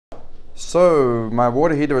So my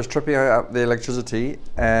water heater was tripping out the electricity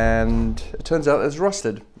and it turns out it's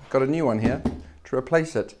rusted. Got a new one here to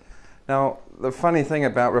replace it. Now the funny thing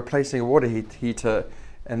about replacing a water heater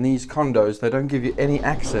in these condos, they don't give you any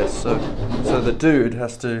access, so the dude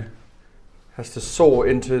has to saw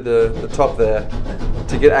into the top there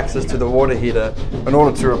to get access to the water heater in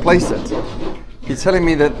order to replace it. He's telling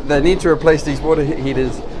me that they need to replace these water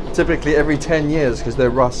heaters typically every 10 years because they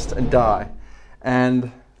rust and die,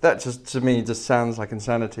 and that just to me just sounds like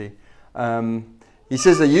insanity. He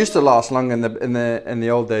says they used to last long in the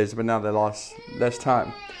old days, but now they last less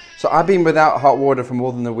time. So I've been without hot water for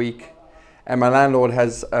more than a week, and my landlord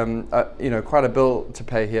has quite a bill to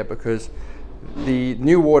pay here because the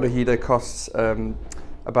new water heater costs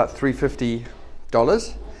about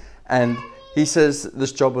 $350, and he says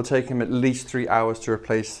this job will take him at least 3 hours to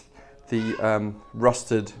replace the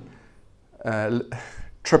rusted,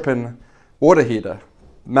 tripping water heater.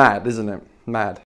 Mad, isn't it? Mad.